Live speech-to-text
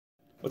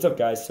What's up,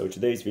 guys? So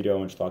today's video I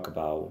want to talk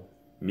about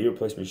meal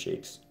replacement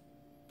shakes,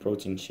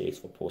 protein shakes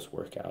for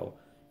post-workout,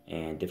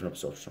 and different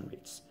absorption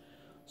rates.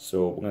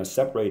 So we're going to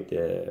separate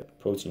the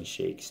protein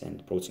shakes and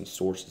the protein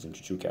sources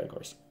into two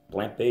categories,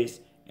 plant-based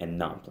and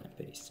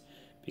non-plant-based,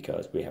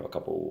 because we have a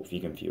couple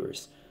vegan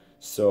viewers.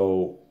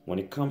 So when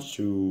it comes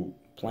to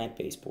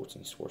plant-based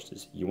protein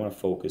sources, you want to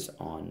focus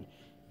on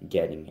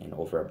getting an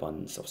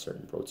overabundance of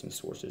certain protein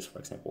sources, for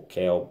example,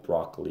 kale,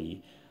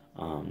 broccoli,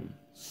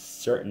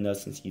 certain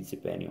nuts and seeds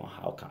depending on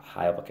how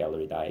high of a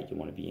calorie diet you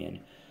want to be in.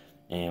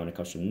 And when it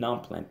comes to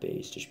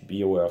non-plant-based, just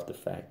be aware of the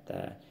fact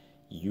that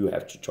you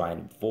have to try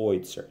and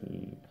avoid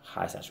certain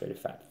high saturated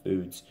fat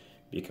foods,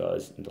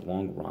 because in the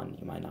long run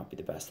it might not be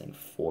the best thing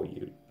for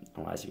you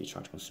unless if you're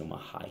trying to consume a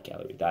high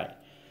calorie diet.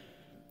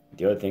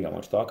 The other thing I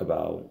want to talk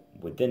about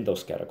within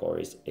those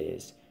categories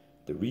is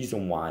the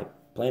reason why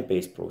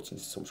plant-based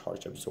proteins are so much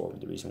harder to absorb,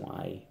 and the reason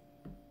why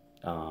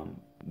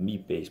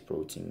meat-based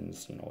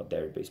proteins, or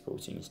dairy-based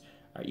proteins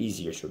are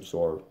easier to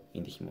absorb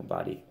in the human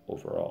body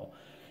overall.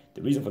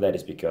 The reason for that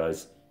is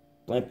because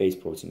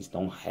plant-based proteins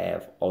don't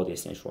have all the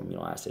essential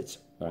amino acids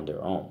on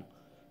their own.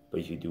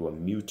 But if you do a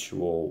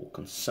mutual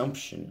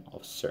consumption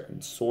of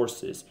certain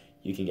sources,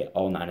 you can get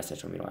all 9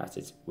 essential amino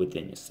acids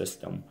within your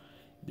system.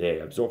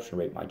 The absorption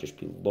rate might just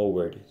be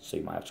lowered, so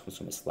you might have to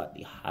consume a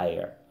slightly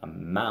higher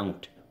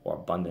amount or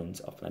abundance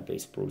of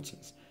plant-based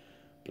proteins.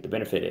 But the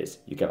benefit is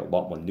you get a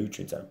lot more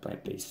nutrients out of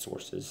plant-based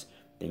sources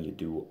than you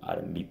do out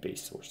of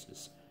meat-based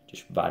sources,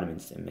 just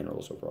vitamins and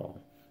minerals overall.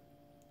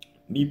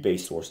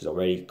 Meat-based sources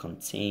already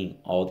contain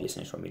all the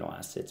essential amino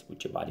acids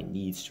which your body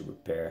needs to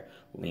repair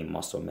lean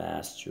muscle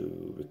mass,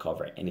 to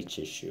recover any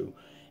tissue,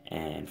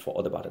 and for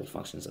other bodily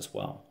functions as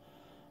well.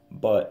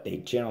 But they,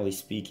 generally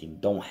speaking,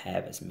 don't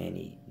have as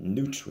many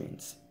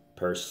nutrients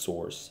per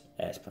source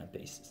as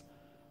plant-based.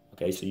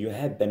 Okay, so you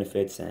have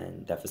benefits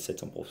and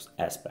deficits on both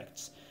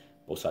aspects,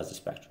 both sides of the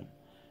spectrum.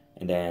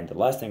 And then the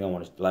last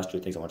two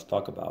things I want to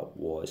talk about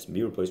was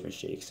meal replacement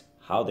shakes,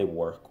 how they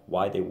work,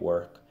 why they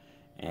work,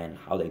 and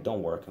how they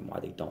don't work and why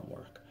they don't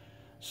work.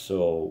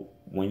 So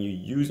when you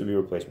use a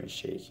meal replacement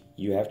shake,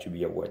 you have to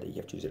be aware that you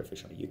have to use it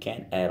efficiently. You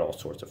can't add all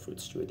sorts of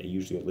fruits to it. They're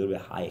usually a little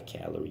bit higher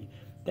calorie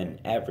than an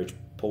average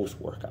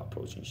post-workout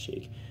protein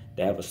shake.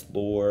 They have a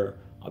slower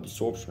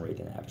absorption rate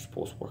than an average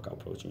post-workout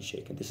protein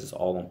shake, and this is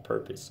all on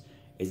purpose.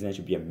 It's meant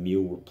to be a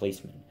meal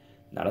replacement,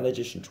 not an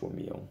addition to a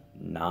meal,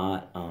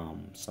 not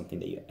something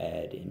that you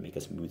add and make a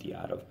smoothie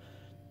out of.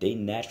 They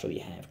naturally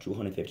have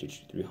 250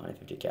 to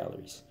 350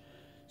 calories.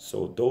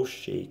 So those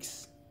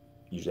shakes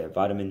usually have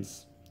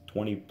vitamins,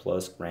 20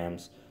 plus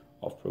grams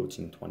of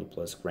protein, 20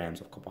 plus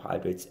grams of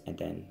carbohydrates, and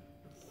then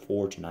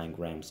 4 to 9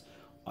 grams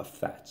of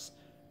fats.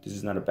 This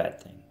is not a bad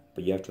thing,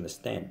 but you have to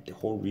understand the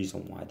whole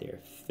reason why they're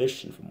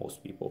efficient for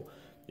most people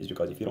is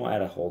because if you don't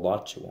add a whole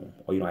lot to them,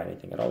 or you don't add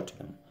anything at all to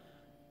them,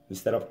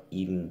 instead of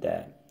eating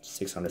that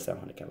 600,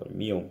 700 calorie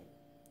meal,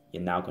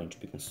 you're now going to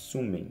be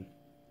consuming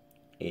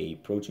a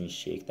protein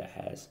shake that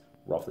has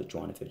roughly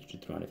 250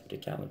 to 350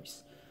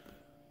 calories.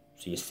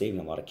 So you're saving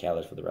a lot of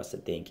calories for the rest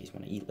of the day in case you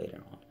want to eat later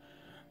on.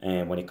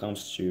 And when it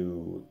comes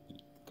to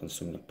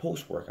consuming a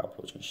post-workout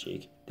protein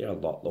shake, they're a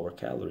lot lower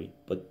calorie,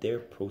 but their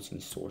protein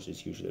source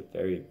is usually a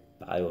very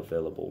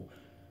bioavailable,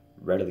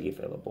 readily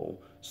available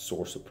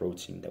source of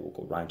protein that will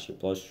go right into your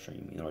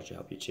bloodstream in order to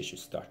help your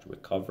tissues start to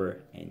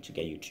recover and to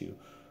get you to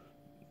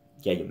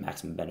get your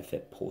maximum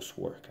benefit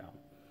post-workout.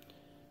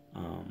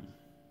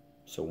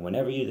 So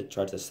whenever you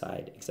try to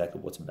decide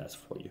exactly what's best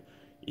for you,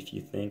 if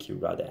you think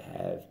you'd rather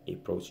have a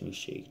protein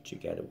shake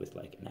together with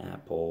like an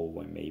apple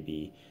or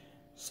maybe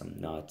some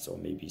nuts or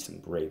maybe some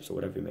grapes or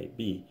whatever it may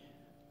be,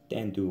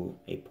 then do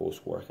a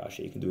post-workout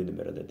shake. You can do it in the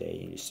middle of the day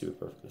and you're still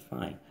perfectly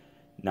fine.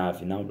 Now, if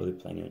you're not really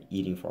planning on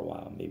eating for a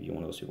while, maybe you're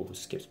one of those people who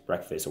skips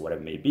breakfast or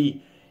whatever it may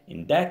be,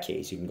 in that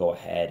case, you can go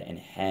ahead and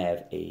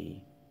have a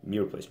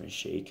meal replacement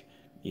shake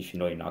if you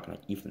know you're not going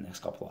to eat for the next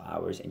couple of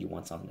hours and you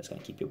want something that's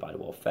going to keep your body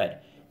well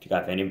fed. If you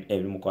have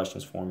any more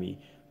questions for me,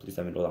 please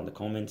let me know down in the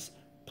comments.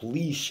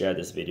 Please share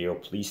this video.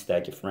 Please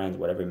tag your friends,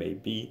 whatever it may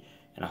be.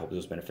 And I hope this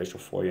was beneficial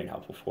for you and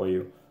helpful for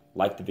you.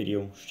 Like the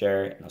video,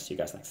 share it, and I'll see you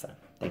guys next time.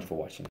 Thank you for watching.